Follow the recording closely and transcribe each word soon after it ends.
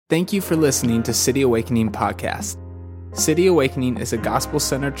Thank you for listening to City Awakening Podcast. City Awakening is a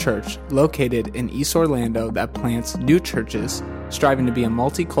gospel-centered church located in East Orlando that plants new churches, striving to be a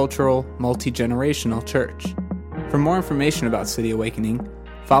multicultural, multi-generational church. For more information about City Awakening,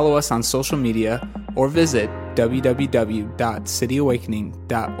 follow us on social media or visit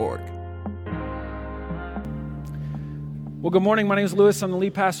www.cityawakening.org. Well, good morning. My name is Lewis. I'm the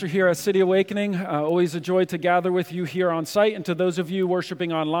lead pastor here at City Awakening. Always a joy to gather with you here on site. And to those of you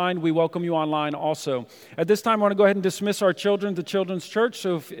worshiping online, we welcome you online also. At this time, I want to go ahead and dismiss our children to Children's Church.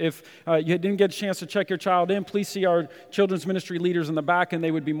 So if you didn't get a chance to check your child in, please see our children's ministry leaders in the back, and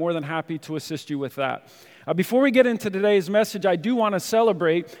they would be more than happy to assist you with that. Before we get into today's message, I do want to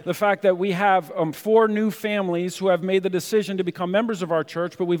celebrate the fact that we have 4 new families who have made the decision to become members of our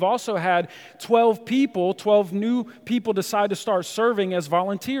church, but we've also had 12 new people decide to start serving as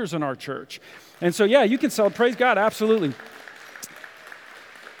volunteers in our church. And so, yeah, you can celebrate. Praise God, absolutely.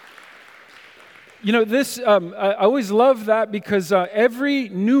 You know, I always love that because every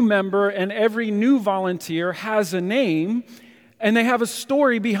new member and every new volunteer has a name, and they have a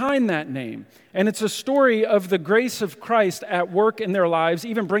story behind that name. And it's a story of the grace of Christ at work in their lives,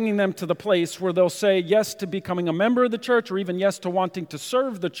 even bringing them to the place where they'll say yes to becoming a member of the church, or even yes to wanting to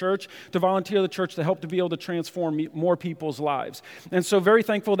serve the church, to volunteer the church, to help to be able to transform more people's lives. And so very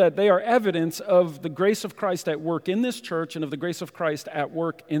thankful that they are evidence of the grace of Christ at work in this church and of the grace of Christ at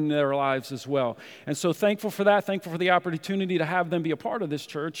work in their lives as well. And so thankful for that, thankful for the opportunity to have them be a part of this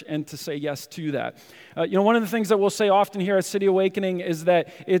church and to say yes to that. One of the things that we'll say often here at City Awakening is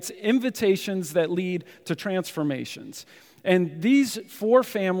that it's invitations that lead to transformations. And these 4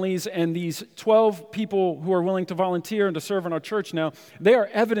 families and these 12 people who are willing to volunteer and to serve in our church now, they are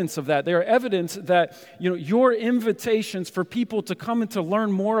evidence of that. They are evidence that, your invitations for people to come and to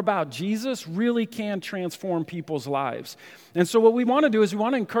learn more about Jesus really can transform people's lives. And so what we want to do is we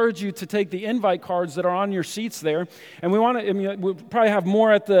want to encourage you to take the invite cards that are on your seats there, and we'll probably have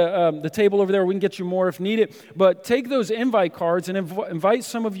more at the table over there. We can get you more if needed, but take those invite cards and invite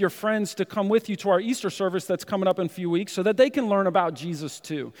some of your friends to come with you to our Easter service that's coming up in a few weeks so that they can learn about Jesus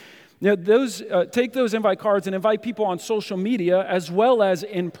too. Take those invite cards and invite people on social media as well as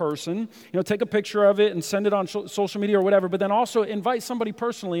in person. Take a picture of it and send it on social media or whatever, but then also invite somebody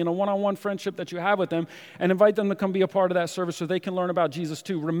personally in a one-on-one friendship that you have with them and invite them to come be a part of that service so they can learn about Jesus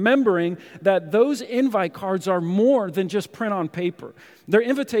too, remembering that those invite cards are more than just print on paper. They're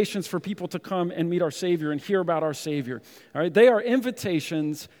invitations for people to come and meet our Savior and hear about our Savior. All right? They are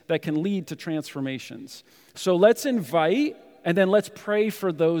invitations that can lead to transformations. So let's invite, and then let's pray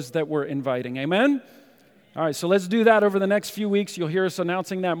for those that we're inviting. Amen? All right, so let's do that over the next few weeks. You'll hear us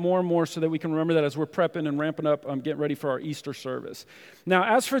announcing that more and more so that we can remember that as we're prepping and ramping up, getting ready for our Easter service.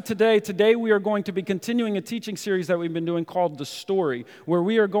 Now, as for today we are going to be continuing a teaching series that we've been doing called The Story, where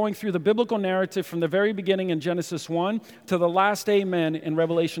we are going through the biblical narrative from the very beginning in Genesis 1 to the last amen in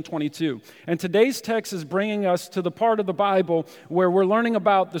Revelation 22. And today's text is bringing us to the part of the Bible where we're learning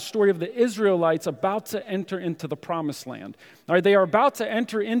about the story of the Israelites about to enter into the promised land. All right, they are about to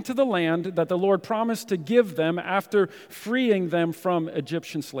enter into the land that the Lord promised to give them after freeing them from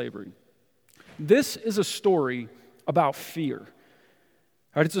Egyptian slavery. This is a story about fear. All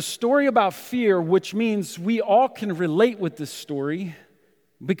right, it's a story about fear, which means we all can relate with this story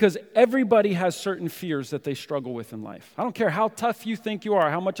because everybody has certain fears that they struggle with in life. I don't care how tough you think you are,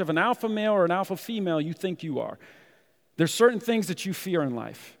 how much of an alpha male or an alpha female you think you are. There's certain things that you fear in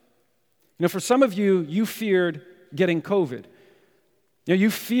life. For some of you, you feared getting COVID. You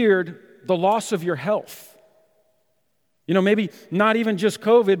feared the loss of your health. Maybe not even just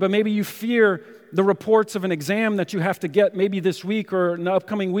COVID, but maybe you fear the reports of an exam that you have to get maybe this week or in the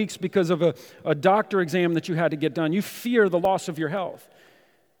upcoming weeks because of a doctor exam that you had to get done. You fear the loss of your health.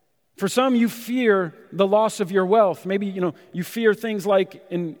 For some, you fear the loss of your wealth. Maybe, you fear things like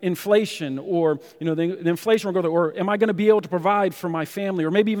inflation or, the inflation will go there, or am I going to be able to provide for my family,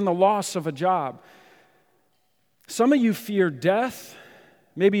 or maybe even the loss of a job. Some of you fear death,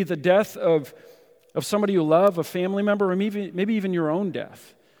 maybe the death of somebody you love, a family member, or maybe even your own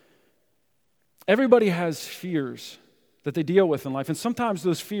death. Everybody has fears that they deal with in life, and sometimes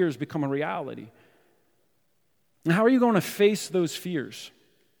those fears become a reality. And how are you going to face those fears?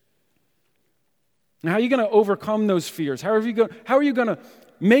 And how are you going to overcome those fears? How are you going to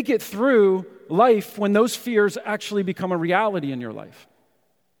make it through life when those fears actually become a reality in your life?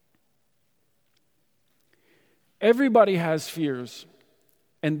 Everybody has fears.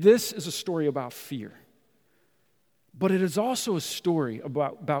 And this is a story about fear. But it is also a story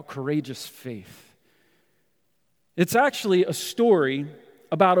about courageous faith. It's actually a story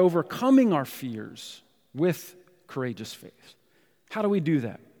about overcoming our fears with courageous faith. How do we do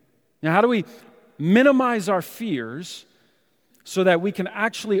that? Now, how do we minimize our fears so that we can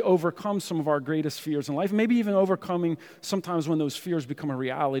actually overcome some of our greatest fears in life, maybe even overcoming sometimes when those fears become a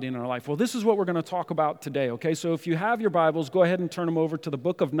reality in our life? Well, this is what we're going to talk about today, okay? So if you have your Bibles, go ahead and turn them over to the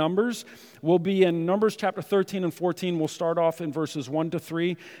book of Numbers. We'll be in Numbers chapter 13 and 14. We'll start off in verses 1 to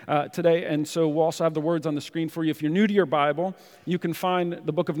 3 today, and so we'll also have the words on the screen for you. If you're new to your Bible, you can find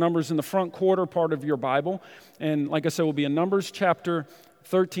the book of Numbers in the front quarter part of your Bible, and like I said, we'll be in Numbers chapter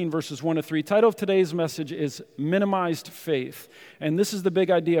 13 verses 1 to 3. Title of today's message is Minimized Faith. And this is the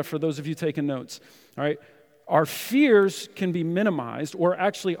big idea for those of you taking notes. All right. Our fears can be minimized, or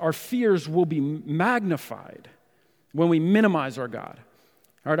actually our fears will be magnified when we minimize our God.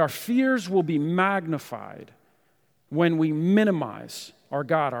 All right. Our fears will be magnified when we minimize our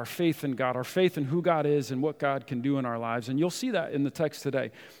God, our faith in God, our faith in who God is and what God can do in our lives. And you'll see that in the text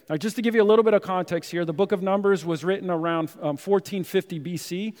today. Now, just to give you a little bit of context here, the book of Numbers was written around 1450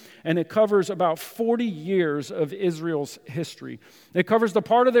 BC, and it covers about 40 years of Israel's history. It covers the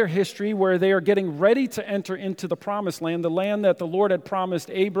part of their history where they are getting ready to enter into the promised land, the land that the Lord had promised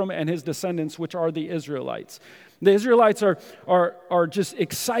Abram and his descendants, which are the Israelites. The Israelites are just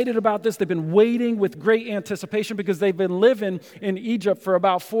excited about this. They've been waiting with great anticipation because they've been living in Egypt for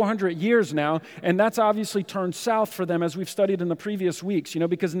about 400 years now, and that's obviously turned south for them as we've studied in the previous weeks,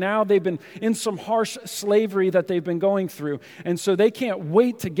 because now they've been in some harsh slavery that they've been going through, and so they can't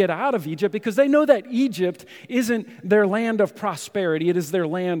wait to get out of Egypt because they know that Egypt isn't their land of prosperity, it is their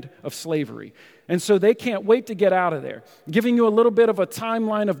land of slavery. And so they can't wait to get out of there. Giving you a little bit of a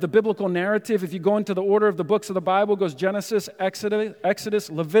timeline of the biblical narrative, if you go into the order of the books of the Bible, it goes Genesis, Exodus,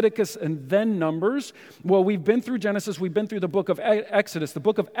 Leviticus, and then Numbers. Well, we've been through Genesis, we've been through the book of Exodus. The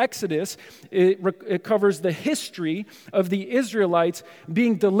book of Exodus, it covers the history of the Israelites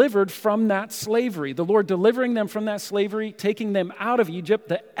being delivered from that slavery. The Lord delivering them from that slavery, taking them out of Egypt,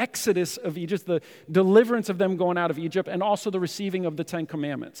 the exodus of Egypt, the deliverance of them going out of Egypt, and also the receiving of the Ten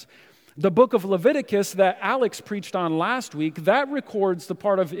Commandments. The book of Leviticus that Alex preached on last week, that records the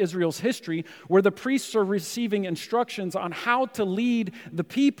part of Israel's history where the priests are receiving instructions on how to lead the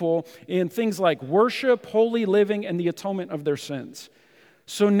people in things like worship, holy living, and the atonement of their sins.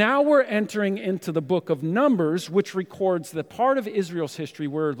 So now we're entering into the book of Numbers, which records the part of Israel's history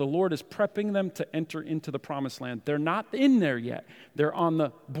where the Lord is prepping them to enter into the promised land. They're not in there yet. They're on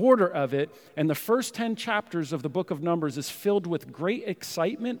the border of it. And the first 10 chapters of the book of Numbers is filled with great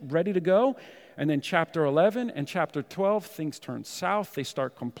excitement, ready to go. And then chapter 11 and chapter 12, things turn south. They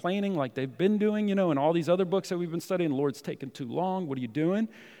start complaining like they've been doing, and all these other books that we've been studying. The Lord's taken too long. What are you doing?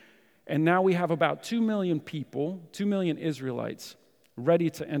 And now we have about 2 million people, 2 million Israelites, ready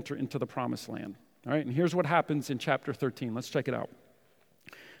to enter into the promised land. All right, and here's what happens in chapter 13. Let's check it out.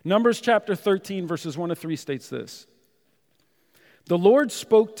 Numbers chapter 13, verses 1 to 3 states this. The Lord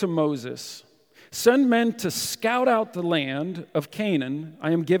spoke to Moses, "Send men to scout out the land of Canaan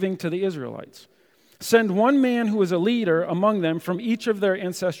I am giving to the Israelites. Send one man who is a leader among them from each of their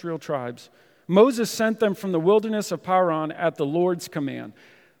ancestral tribes." Moses sent them from the wilderness of Paran at the Lord's command.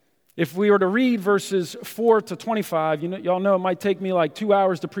 If we were to read verses 4 to 25, y'all know it might take me like 2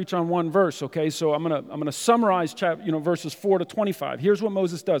 hours to preach on one verse, okay? So I'm gonna summarize verses 4 to 25. Here's what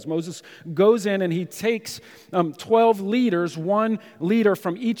Moses does. Moses goes in and he takes 12 leaders, one leader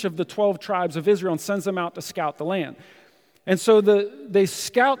from each of the 12 tribes of Israel, and sends them out to scout the land. And so they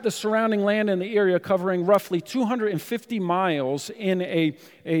scout the surrounding land in the area, covering roughly 250 miles in a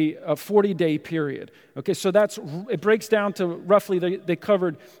 40-day period. Okay, so it breaks down to roughly, they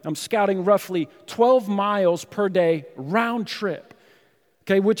covered scouting roughly 12 miles per day round trip.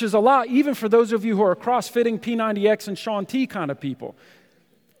 Okay, which is a lot, even for those of you who are cross-fitting P90X and Shaun T kind of people.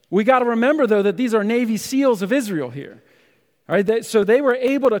 We got to remember, though, that these are Navy SEALs of Israel here. All right, so they were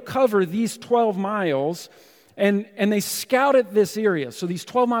able to cover these 12 miles. And they scouted this area. So these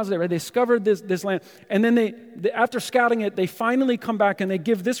 12 miles there, right, they discovered this land. And then after scouting it, they finally come back and they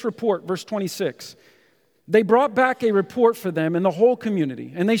give this report, verse 26. They brought back a report for them and the whole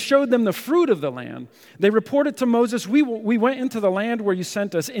community. And they showed them the fruit of the land. They reported to Moses, we went into the land where you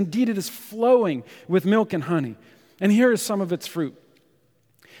sent us. Indeed, it is flowing with milk and honey. And here is some of its fruit.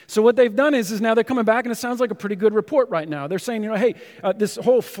 So what they've done is now they're coming back, and it sounds like a pretty good report right now. They're saying, hey, this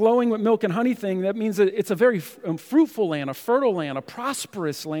whole flowing with milk and honey thing, that means that it's a very fruitful land, a fertile land, a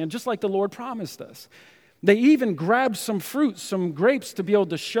prosperous land, just like the Lord promised us. They even grabbed some fruit, some grapes, to be able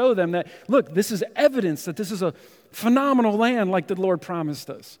to show them that, look, this is evidence that this is a phenomenal land like the Lord promised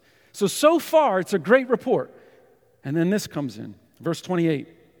us. So far, it's a great report. And then this comes in, verse 28.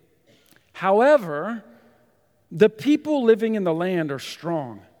 However, the people living in the land are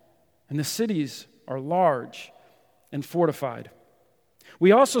strong, and the cities are large and fortified.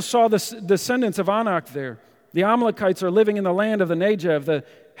 We also saw the descendants of Anak there. The Amalekites are living in the land of the Negev. The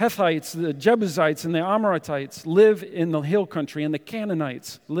Hethites, the Jebusites, and the Amorites live in the hill country, and the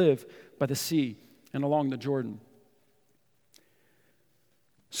Canaanites live by the sea and along the Jordan.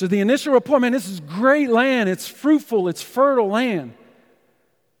 So the initial report, man, this is great land. It's fruitful. It's fertile land.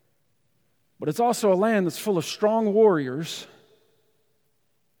 But it's also a land that's full of strong warriors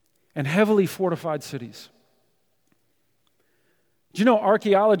and heavily fortified cities. Do you know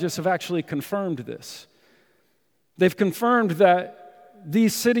archaeologists have actually confirmed this? They've confirmed that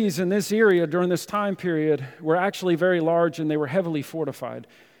these cities in this area during this time period were actually very large and they were heavily fortified.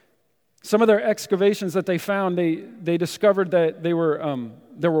 Some of their excavations that they found, they discovered that there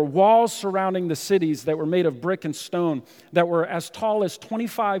were walls surrounding the cities that were made of brick and stone that were as tall as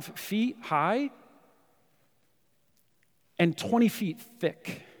 25 feet high and 20 feet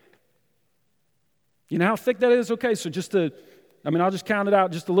thick. You know how thick that is? Okay, so I'll just count it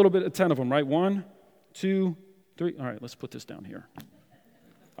out, just a little bit of 10 of them, right? 1, 2, 3. All right, let's put this down here.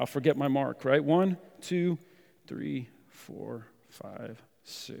 I'll forget my mark, right? 1, 2, 3, 4, 5,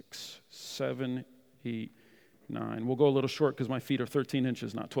 6, 7, 8, 9. We'll go a little short because my feet are 13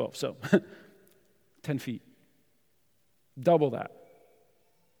 inches, not 12. So 10 feet. Double that.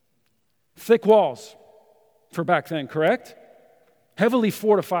 Thick walls for back then, correct? Heavily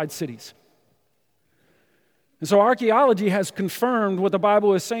fortified cities. And so archaeology has confirmed what the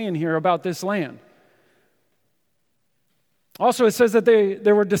Bible is saying here about this land. Also, it says that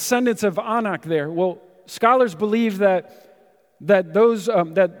there were descendants of Anak there. Well, scholars believe that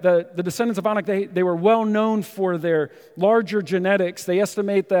the descendants of Anak, they were well known for their larger genetics. They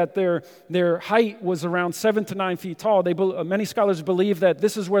estimate that their height was around 7 to 9 feet tall. Many scholars believe that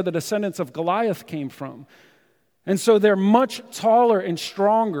this is where the descendants of Goliath came from. And so they're much taller and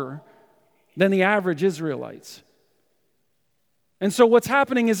stronger than the average Israelites. And so what's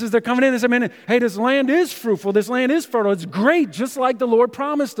happening is they're coming in and saying, hey, this land is fruitful, this land is fertile, it's great, just like the Lord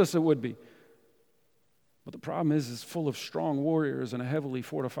promised us it would be. But the problem is it's full of strong warriors and a heavily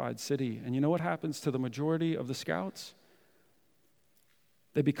fortified city. And you know what happens to the majority of the scouts?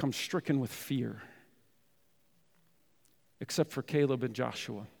 They become stricken with fear, except for Caleb and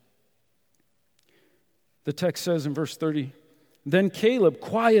Joshua. The text says in verse 30, then Caleb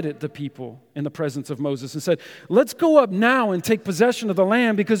quieted the people in the presence of Moses and said, let's go up now and take possession of the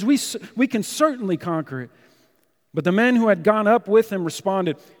land because we can certainly conquer it. But the men who had gone up with him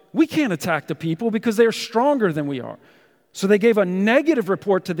responded, we can't attack the people because they are stronger than we are. So they gave a negative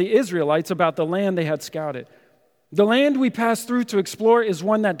report to the Israelites about the land they had scouted. The land we passed through to explore is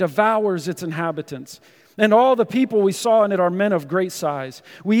one that devours its inhabitants. And all the people we saw in it are men of great size.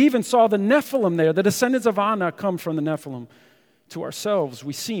 We even saw the Nephilim there. The descendants of Anak come from the Nephilim. To ourselves,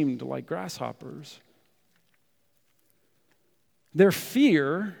 we seemed like grasshoppers. Their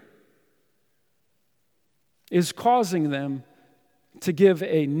fear is causing them to give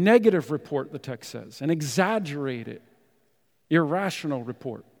a negative report, the text says, an exaggerated, irrational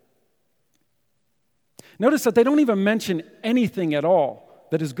report. Notice that they don't even mention anything at all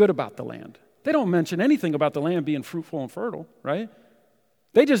that is good about the land. They don't mention anything about the land being fruitful and fertile, right?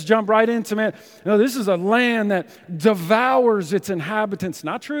 They just jump right into, this is a land that devours its inhabitants.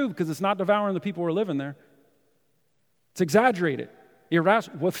 Not true, because it's not devouring the people who are living there. It's exaggerated,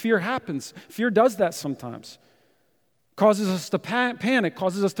 irrational. What fear happens? Fear does that sometimes. Causes us to panic,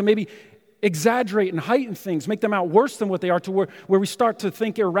 causes us to maybe exaggerate and heighten things, make them out worse than what they are, to where we start to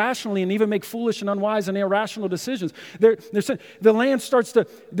think irrationally and even make foolish and unwise and irrational decisions. The land starts to,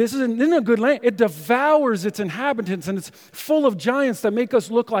 this isn't a good land. It devours its inhabitants, and it's full of giants that make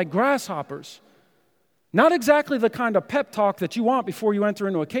us look like grasshoppers. Not exactly the kind of pep talk that you want before you enter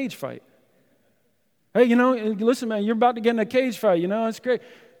into a cage fight. Hey, listen, man, you're about to get in a cage fight, it's great.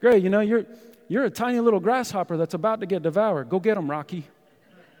 Great, you're a tiny little grasshopper that's about to get devoured. Go get them, Rocky.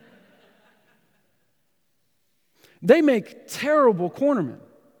 They make terrible cornermen,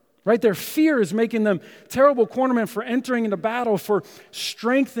 right? Their fear is making them terrible cornermen for entering into battle, for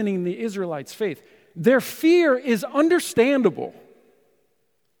strengthening the Israelites' faith. Their fear is understandable.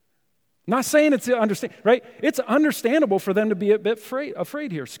 Not saying it's right? It's understandable for them to be a bit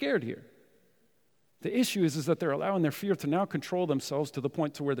afraid here, scared here. The issue is that they're allowing their fear to now control themselves to the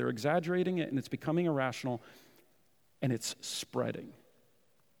point to where they're exaggerating it and it's becoming irrational and it's spreading.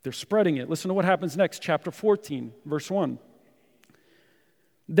 They're spreading it. Listen to what happens next, chapter 14, verse 1.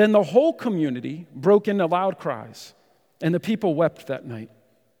 Then the whole community broke into loud cries, and the people wept that night.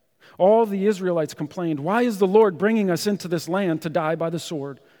 All the Israelites complained, why is the Lord bringing us into this land to die by the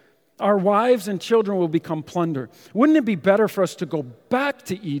sword? Our wives and children will become plunder. Wouldn't it be better for us to go back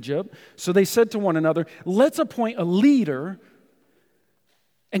to Egypt? So they said to one another, let's appoint a leader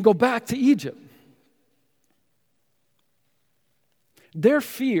and go back to Egypt. Their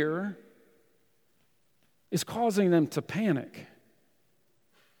fear is causing them to panic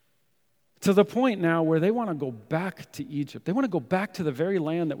to the point now where they want to go back to Egypt. They want to go back to the very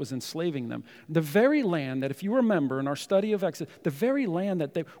land that was enslaving them. The very land that, if you remember in our study of Exodus, the very land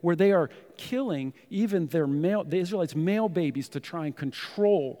where they are killing even the Israelites' male babies to try and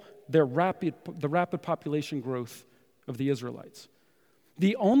control the rapid population growth of the Israelites.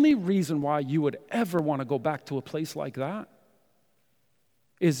 The only reason why you would ever want to go back to a place like that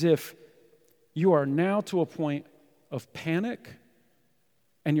is if you are now to a point of panic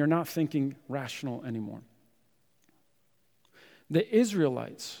and you're not thinking rational anymore. The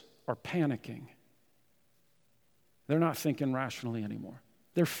Israelites are panicking. They're not thinking rationally anymore.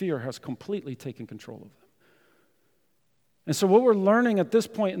 Their fear has completely taken control of them. And so what we're learning at this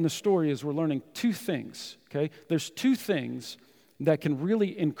point in the story is we're learning two things, okay? There's two things that can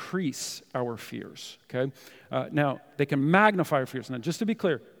really increase our fears, okay? Now, they can magnify our fears. Now, just to be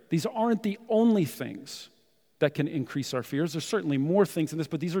clear, these aren't the only things that can increase our fears. There's certainly more things in this,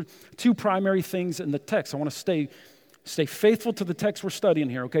 but these are two primary things in the text. I want to stay faithful to the text we're studying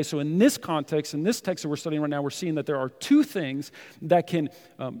here, okay? So in this context, in this text that we're studying right now, we're seeing that there are two things that can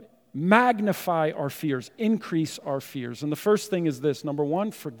magnify our fears, increase our fears. And the first thing is this. Number one,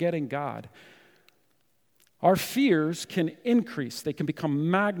 forgetting God. Our fears can increase. They can become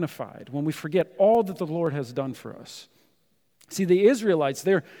magnified when we forget all that the Lord has done for us. See, the Israelites,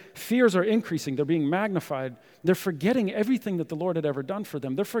 their fears are increasing. They're being magnified. They're forgetting everything that the Lord had ever done for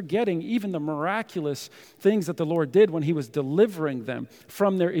them. They're forgetting even the miraculous things that the Lord did when he was delivering them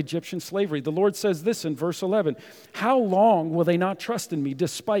from their Egyptian slavery. The Lord says this in verse 11, "How long will they not trust in me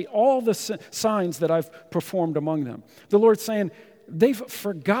despite all the signs that I've performed among them?" The Lord's saying, they've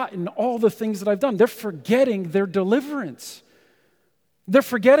forgotten all the things that I've done. They're forgetting their deliverance. They're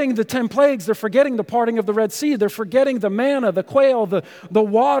forgetting the 10 plagues. They're forgetting the parting of the Red Sea. They're forgetting the manna, the quail, the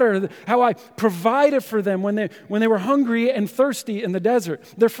water, how I provided for them when they were hungry and thirsty in the desert.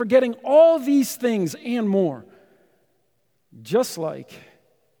 They're forgetting all these things and more. Just like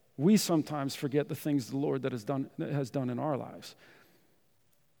we sometimes forget the things the Lord that has done in our lives.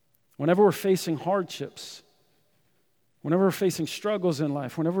 Whenever we're facing hardships, whenever we're facing struggles in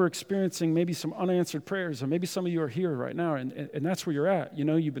life, whenever we're experiencing maybe some unanswered prayers, or maybe some of you are here right now, and that's where you're at. You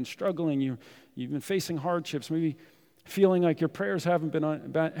know, you've been struggling, you've been facing hardships, maybe feeling like your prayers haven't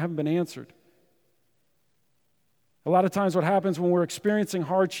been answered. A lot of times what happens when we're experiencing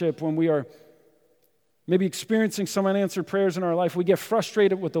hardship, when we are maybe experiencing some unanswered prayers in our life, we get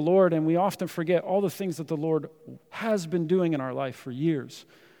frustrated with the Lord, and we often forget all the things that the Lord has been doing in our life for years.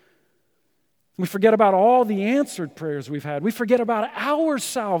 We forget about all the answered prayers we've had. We forget about our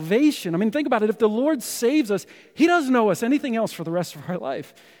salvation. I mean, think about it. If the Lord saves us, he doesn't owe us anything else for the rest of our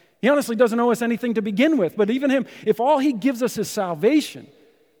life. He honestly doesn't owe us anything to begin with. But even him, if all he gives us is salvation,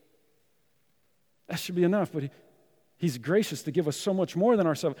 that should be enough. But he's gracious to give us so much more than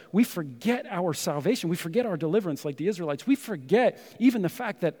our salvation. We forget our salvation. We forget our deliverance like the Israelites. We forget even the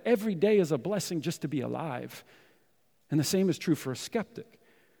fact that every day is a blessing just to be alive. And the same is true for a skeptic.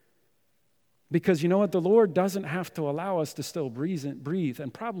 Because you know what? The Lord doesn't have to allow us to still breathe,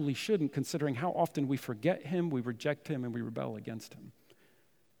 and probably shouldn't, considering how often we forget him, we reject him, and we rebel against him.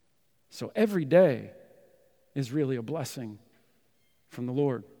 So every day is really a blessing from the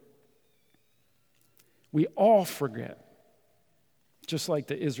Lord. We all forget, just like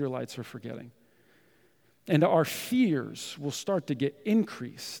the Israelites are forgetting. And our fears will start to get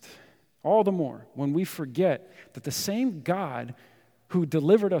increased all the more when we forget that the same God who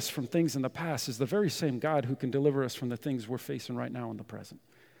delivered us from things in the past is the very same God who can deliver us from the things we're facing right now in the present.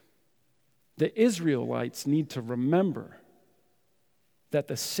 The Israelites need to remember that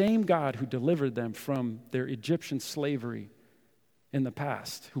the same God who delivered them from their Egyptian slavery in the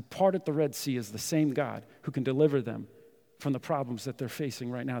past, who parted the Red Sea, is the same God who can deliver them from the problems that they're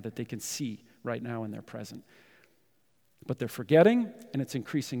facing right now, that they can see right now in their present. But they're forgetting, and it's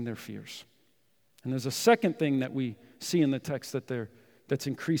increasing their fears. And there's a second thing that we see in the text that's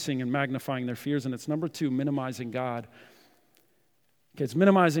increasing and magnifying their fears, and it's number two, minimizing God. Okay, it's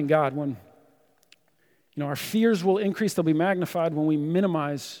minimizing God. When our fears will increase, they'll be magnified when we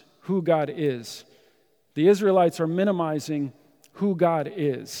minimize who God is. The Israelites are minimizing who God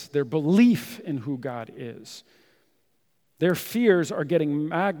is, their belief in who God is. Their fears are getting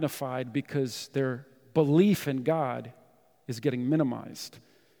magnified because their belief in God is getting minimized.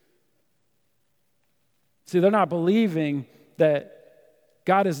 See, they're not believing that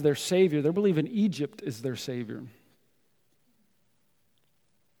God is their Savior. They're believing Egypt is their Savior.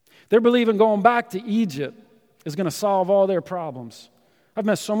 They're believing going back to Egypt is going to solve all their problems. I've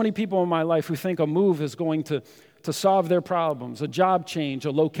met so many people in my life who think a move is going to solve their problems. A job change,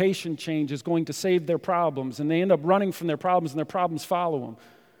 a location change is going to save their problems, and they end up running from their problems, and their problems follow them.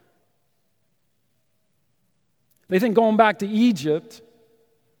 They think going back to Egypt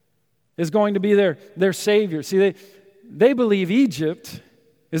is going to be their savior. See, they believe Egypt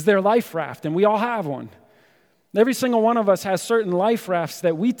is their life raft, and we all have one. Every single one of us has certain life rafts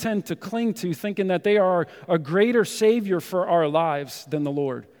that we tend to cling to, thinking that they are a greater savior for our lives than the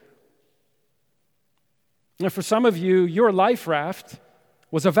Lord. And for some of you, your life raft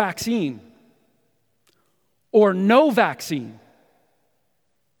was a vaccine or no vaccine.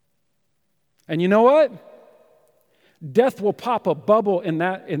 And you know what? Death will pop a bubble in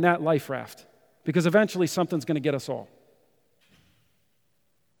that life raft, because eventually something's going to get us all.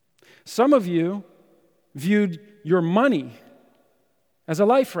 Some of you viewed your money as a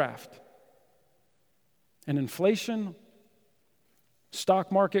life raft. And inflation,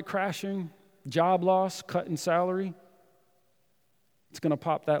 stock market crashing, job loss, cut in salary, it's going to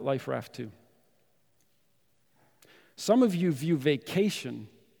pop that life raft too. Some of you view vacation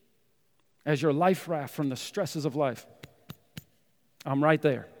as your life raft from the stresses of life. I'm right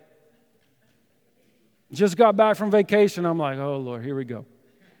there. Just got back from vacation. I'm like, oh, Lord, here we go.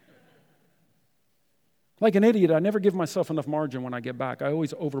 Like an idiot, I never give myself enough margin when I get back. I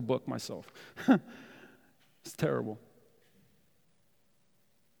always overbook myself. It's terrible.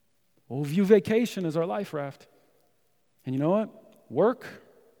 We'll view vacation as our life raft. And you know what? Work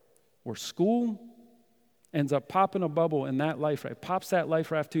or school ends up popping a bubble in that life raft. It pops that life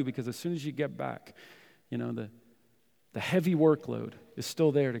raft too, because as soon as you get back, the heavy workload is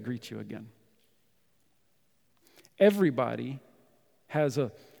still there to greet you again. Everybody has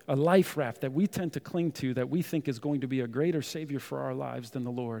a life raft that we tend to cling to that we think is going to be a greater savior for our lives than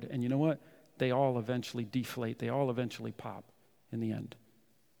the Lord. And you know what? They all eventually deflate. They all eventually pop in the end.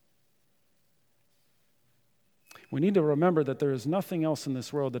 We need to remember that there is nothing else in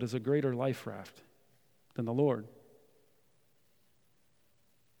this world that is a greater life raft than the Lord.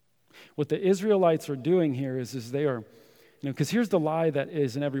 What the Israelites are doing here is they are, because here's the lie that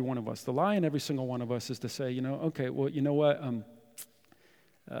is in every one of us. The lie in every single one of us is to say, okay, well, you know what?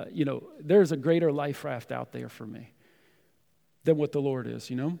 There's a greater life raft out there for me than what the Lord is,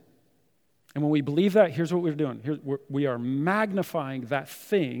 And when we believe that, here's what we're doing. We are magnifying that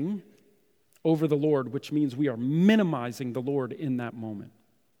thing over the Lord, which means we are minimizing the Lord in that moment.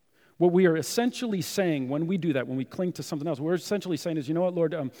 What we are essentially saying when we do that, when we cling to something else, what we're essentially saying is, you know what,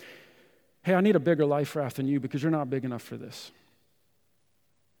 Lord, hey, I need a bigger life raft than you because you're not big enough for this.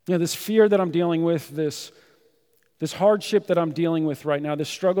 This fear that I'm dealing with, this hardship that I'm dealing with right now, this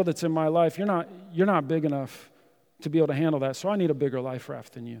struggle that's in my life, you're not big enough to be able to handle that, so I need a bigger life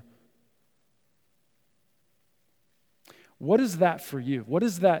raft than you. What is that for you? What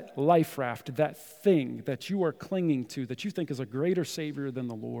is that life raft, that thing that you are clinging to that you think is a greater savior than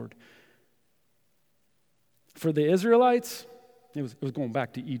the Lord? For the Israelites, it was going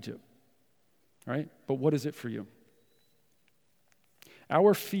back to Egypt, right? But what is it for you?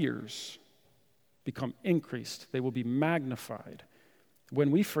 Our fears become increased. They will be magnified when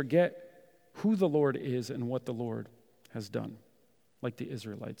we forget who the Lord is and what the Lord has done, like the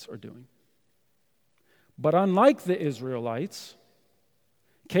Israelites are doing. But unlike the Israelites,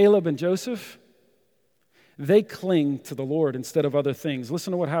 Caleb and Joseph, they cling to the Lord instead of other things. Listen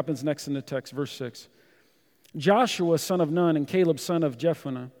to what happens next in the text, verse 6. Joshua, son of Nun, and Caleb, son of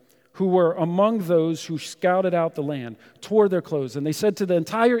Jephunneh, who were among those who scouted out the land, tore their clothes, and they said to the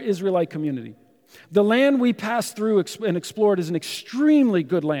entire Israelite community, the land we passed through and explored is an extremely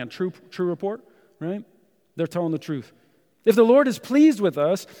good land. True report, right? They're telling the truth. If the Lord is pleased with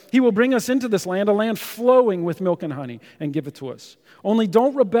us, he will bring us into this land, a land flowing with milk and honey, and give it to us. Only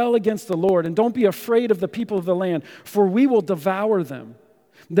don't rebel against the Lord, and don't be afraid of the people of the land, for we will devour them.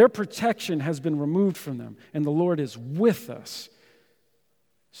 Their protection has been removed from them, and the Lord is with us.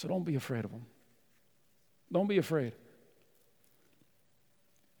 So don't be afraid of them. Don't be afraid.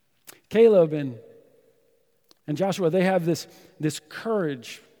 Caleb and Joshua, they have this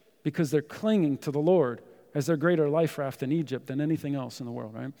courage because they're clinging to the Lord as their greater life raft in Egypt than anything else in the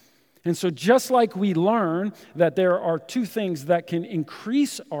world, right? And so just like we learn that there are two things that can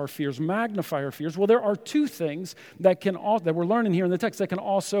increase our fears, magnify our fears, well, there are two things that we're learning here in the text that can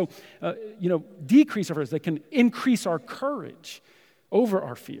also, decrease our fears, that can increase our courage over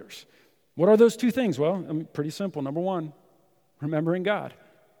our fears. What are those two things? Well, pretty simple. Number one, remembering God.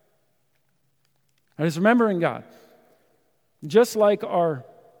 That is remembering God. Just like our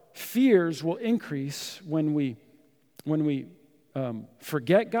fears will increase when we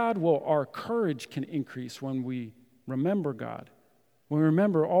forget God, well, our courage can increase when we remember God, when we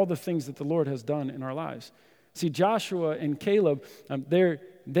remember all the things that the Lord has done in our lives. See, Joshua and Caleb,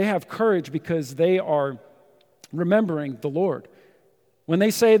 they have courage because they are remembering the Lord. When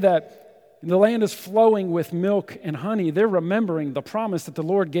they say that the land is flowing with milk and honey, they're remembering the promise that the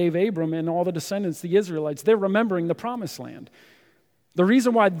Lord gave Abram and all the descendants, the Israelites. They're remembering the promised land. The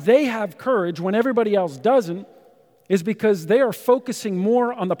reason why they have courage when everybody else doesn't is because they are focusing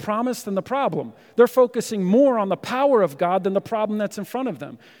more on the promise than the problem. They're focusing more on the power of God than the problem that's in front of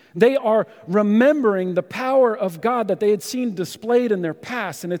them. They are remembering the power of God that they had seen displayed in their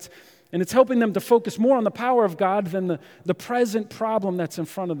past, and it's helping them to focus more on the power of God than the present problem that's in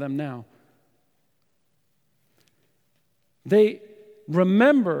front of them now. They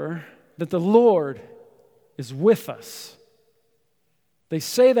remember that the Lord is with us. They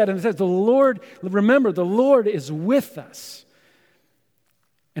say that, and it says, remember, the Lord is with us.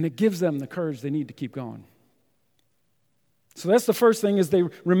 And it gives them the courage they need to keep going. So that's the first thing, is they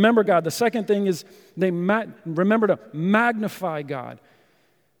remember God. The second thing is they remember to magnify God.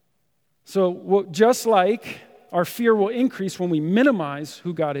 So just like our fear will increase when we minimize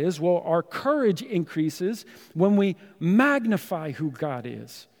who God is, well, our courage increases when we magnify who God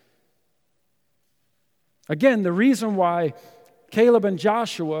is. Again, the reason why Caleb and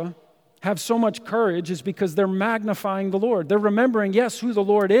Joshua have so much courage is because they're magnifying the Lord. They're remembering, yes, who the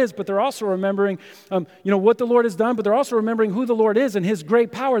Lord is, but they're also remembering, what the Lord has done, but they're also remembering who the Lord is and His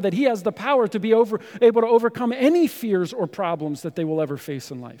great power, that He has the power to be able to overcome any fears or problems that they will ever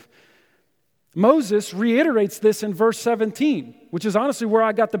face in life. Moses reiterates this in verse 17, which is honestly where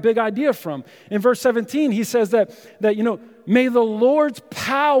I got the big idea from. In verse 17, he says that may the Lord's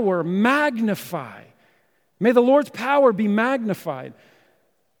power magnify. May the Lord's power be magnified.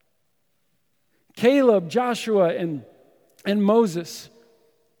 Caleb, Joshua, and Moses,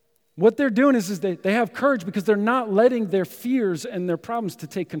 what they're doing is they have courage because they're not letting their fears and their problems to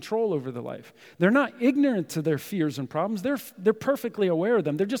take control over their life. They're not ignorant to their fears and problems. They're perfectly aware of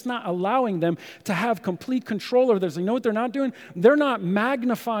them. They're just not allowing them to have complete control over theirs. You know what they're not doing? They're not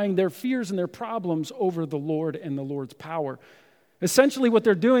magnifying their fears and their problems over the Lord and the Lord's power. Essentially what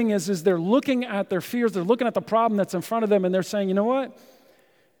they're doing is they're looking at their fears, they're looking at the problem that's in front of them, and they're saying, you know what?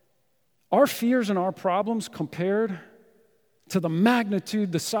 Our fears and our problems compared to the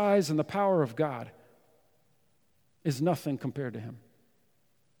magnitude, the size, and the power of God is nothing compared to Him.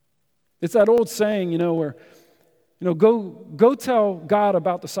 It's that old saying, where, go tell God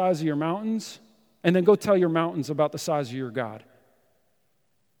about the size of your mountains, and then go tell your mountains about the size of your God.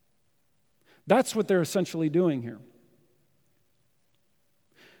 That's what they're essentially doing here.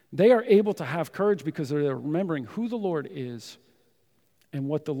 They are able to have courage because they're remembering who the Lord is and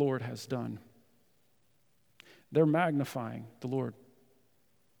what the Lord has done. They're magnifying the Lord.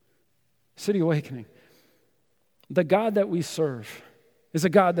 City Awakening, the God that we serve is a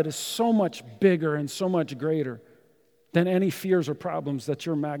God that is so much bigger and so much greater than any fears or problems that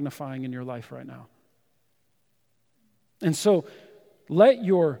you're magnifying in your life right now. And so let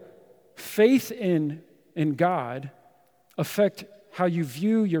your faith in God affect how you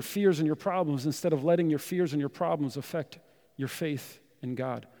view your fears and your problems instead of letting your fears and your problems affect your faith in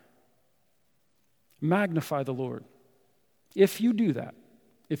God. Magnify the Lord. If you do that,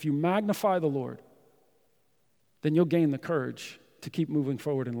 if you magnify the Lord, then you'll gain the courage to keep moving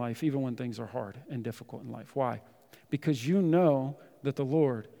forward in life, even when things are hard and difficult in life. Why? Because you know that the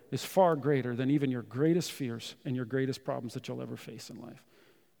Lord is far greater than even your greatest fears and your greatest problems that you'll ever face in life.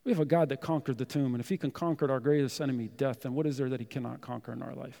 We have a God that conquered the tomb, and if He can conquer our greatest enemy, death, then what is there that He cannot conquer in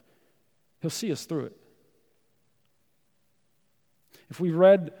our life? He'll see us through it. If we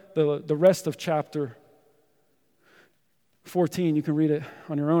read the rest of chapter 14, you can read it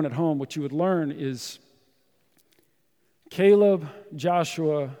on your own at home. What you would learn is Caleb,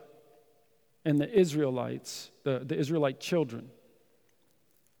 Joshua, and the Israelites, the Israelite children,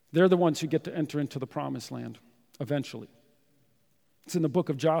 they're the ones who get to enter into the promised land eventually. It's in the book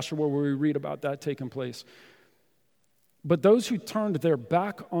of Joshua where we read about that taking place. But those who turned their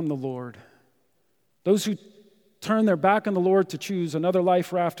back on the Lord, those who turned their back on the Lord to choose another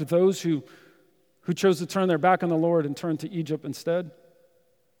life raft, those who chose to turn their back on the Lord and turn to Egypt instead,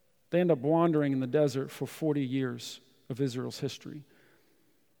 they end up wandering in the desert for 40 years of Israel's history.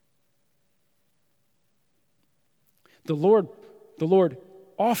 The Lord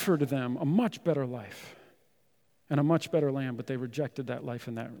offered them a much better life and a much better land, but they rejected that life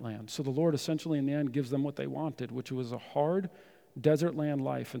in that land. So the Lord essentially in the end gives them what they wanted, which was a hard desert land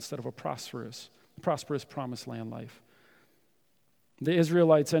life instead of a prosperous promised land life. The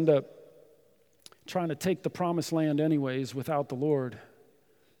Israelites end up trying to take the promised land anyways without the Lord,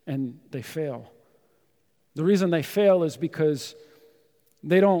 and they fail. The reason they fail is because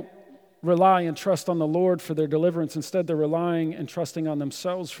They don't rely and trust on the Lord for their deliverance. Instead, they're relying and trusting on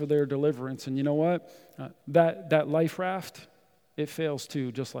themselves for their deliverance. And you know what? That life raft, it fails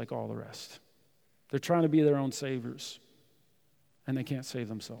too, just like all the rest. They're trying to be their own saviors, and they can't save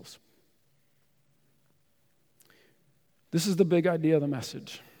themselves. This is the big idea of the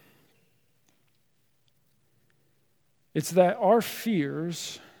message. It's that our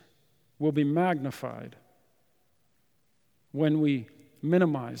fears will be magnified when we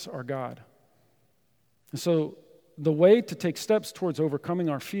minimize our God. And so the way to take steps towards overcoming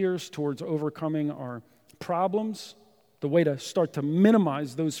our fears, towards overcoming our problems, the way to start to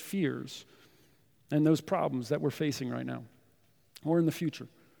minimize those fears and those problems that we're facing right now or in the future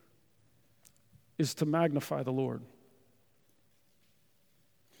is to magnify the Lord.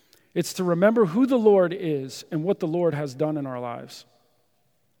 It's to remember who the Lord is and what the Lord has done in our lives.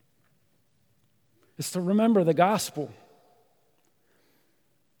 It's to remember the gospel.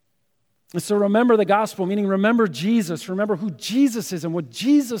 It's to remember the gospel, meaning remember Jesus, remember who Jesus is and what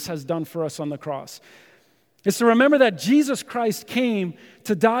Jesus has done for us on the cross. It's to remember that Jesus Christ came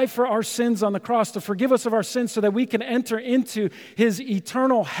to die for our sins on the cross, to forgive us of our sins so that we can enter into his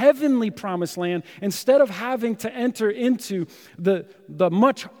eternal heavenly promised land instead of having to enter into the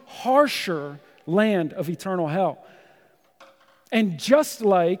much harsher land of eternal hell. And just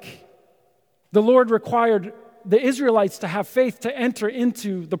like the Lord required the Israelites to have faith to enter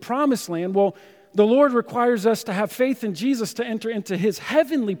into the promised land, well, the Lord requires us to have faith in Jesus to enter into his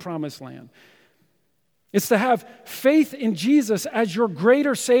heavenly promised land. It's to have faith in Jesus as your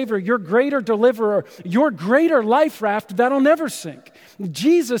greater Savior, your greater deliverer, your greater life raft that'll never sink.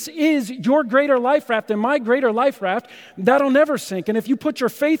 Jesus is your greater life raft and my greater life raft that'll never sink. And if you put your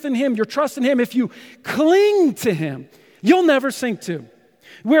faith in him, your trust in him, if you cling to him, you'll never sink too.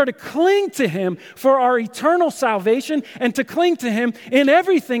 We are to cling to him for our eternal salvation and to cling to him in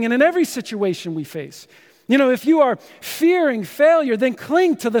everything and in every situation we face. You know, if you are fearing failure, then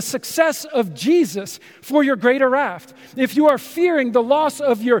cling to the success of Jesus for your greater raft. If you are fearing the loss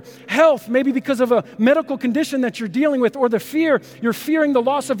of your health, maybe because of a medical condition that you're dealing with, or you're fearing the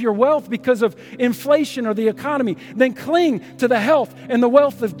loss of your wealth because of inflation or the economy, then cling to the health and the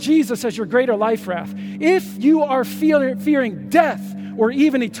wealth of Jesus as your greater life raft. If you are fearing death, or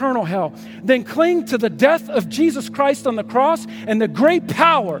even eternal hell, then cling to the death of Jesus Christ on the cross and the great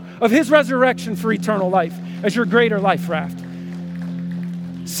power of his resurrection for eternal life as your greater life raft.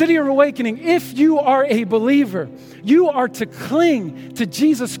 City of Awakening, if you are a believer, you are to cling to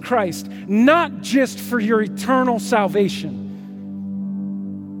Jesus Christ, not just for your eternal salvation.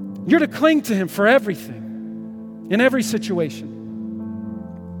 You're to cling to him for everything, in every situation.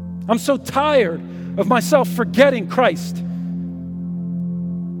 I'm so tired of myself forgetting Christ.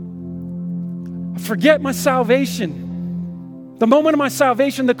 Forget my salvation. The moment of my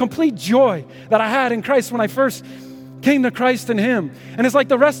salvation, the complete joy that I had in Christ when I first came to Christ in him. And it's like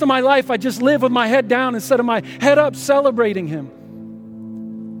the rest of my life, I just live with my head down instead of my head up celebrating him.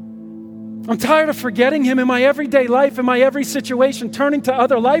 I'm tired of forgetting him in my everyday life, in my every situation, turning to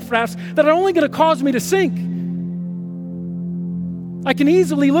other life rafts that are only going to cause me to sink. I can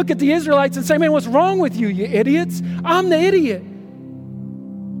easily look at the Israelites and say, man, what's wrong with you, you idiots? I'm the idiot.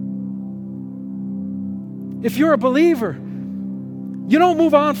 If you're a believer, you don't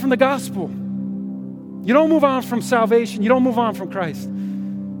move on from the gospel. You don't move on from salvation. You don't move on from Christ.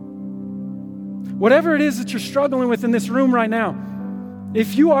 Whatever it is that you're struggling with in this room right now,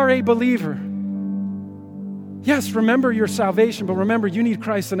 if you are a believer, yes, remember your salvation, but remember you need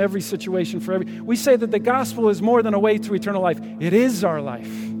Christ in every situation. We say that the gospel is more than a way to eternal life. It is our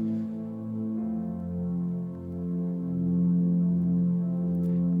life.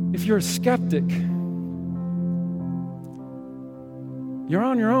 If you're a skeptic, you're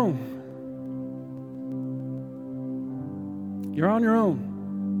on your own. You're on your own.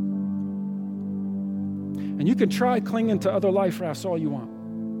 And you can try clinging to other life rafts all you want.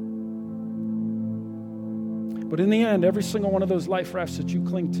 But in the end, every single one of those life rafts that you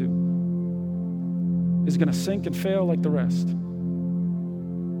cling to is going to sink and fail like the rest.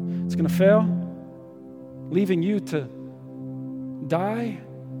 It's going to fail, leaving you to die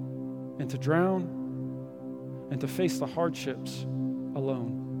and to drown and to face the hardships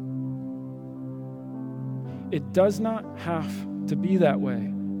alone. It does not have to be that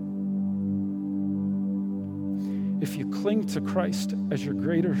way. If you cling to Christ as your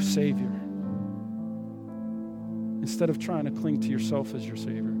greater Savior, instead of trying to cling to yourself as your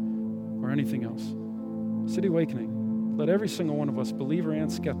Savior or anything else. City Awakening, let every single one of us, believer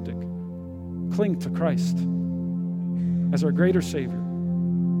and skeptic, cling to Christ as our greater Savior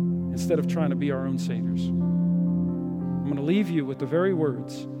instead of trying to be our own saviors. I'm going to leave you with the very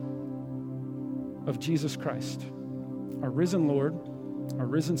words of Jesus Christ, our risen Lord, our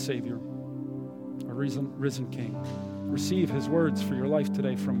risen Savior, our risen King. Receive his words for your life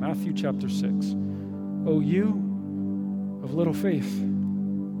today from Matthew chapter 6. O you of little faith,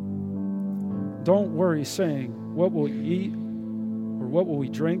 don't worry saying, what will we eat, or what will we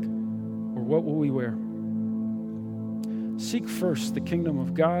drink, or what will we wear? Seek first the kingdom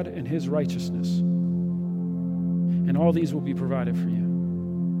of God and his righteousness, and all these will be provided for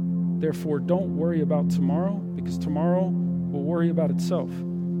you. Therefore, don't worry about tomorrow, because tomorrow will worry about itself.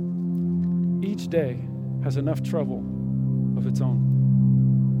 Each day has enough trouble of its own.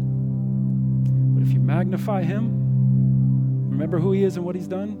 But if you magnify him, remember who he is and what he's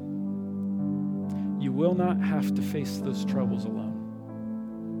done, you will not have to face those troubles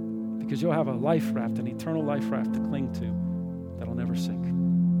alone, because you'll have a life raft, an eternal life raft to cling to that'll never sink.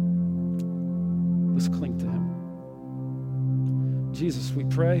 Let's cling to him. Jesus, we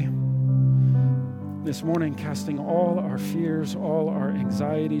pray this morning, casting all our fears, all our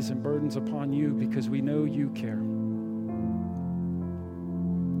anxieties and burdens upon you, because we know you care.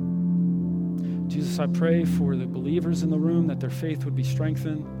 Jesus, I pray for the believers in the room that their faith would be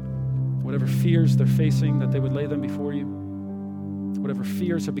strengthened. Whatever fears they're facing, that they would lay them before you. Whatever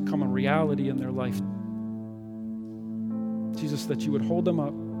fears have become a reality in their life, Jesus, that you would hold them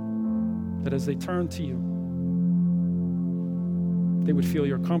up, that as they turn to you, they would feel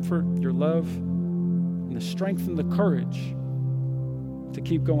your comfort, your love, and the strength and the courage to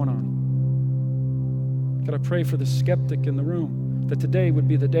keep going on. God, I pray for the skeptic in the room, that today would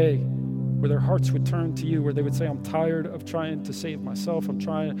be the day where their hearts would turn to you, where they would say, I'm tired of trying to save myself. I'm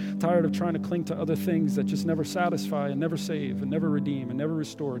tired of trying to cling to other things that just never satisfy and never save and never redeem and never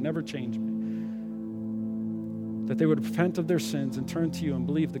restore and never change me. That they would repent of their sins and turn to you and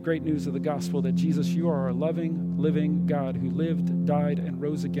believe the great news of the gospel that Jesus, you are a loving, living God who lived, died, and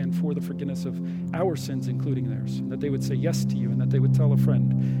rose again for the forgiveness of our sins, including theirs. And that they would say yes to you, and that they would tell a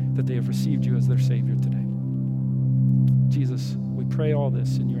friend that they have received you as their Savior today. Jesus, we pray all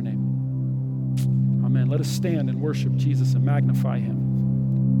this in your name. Amen. Let us stand and worship Jesus and magnify him.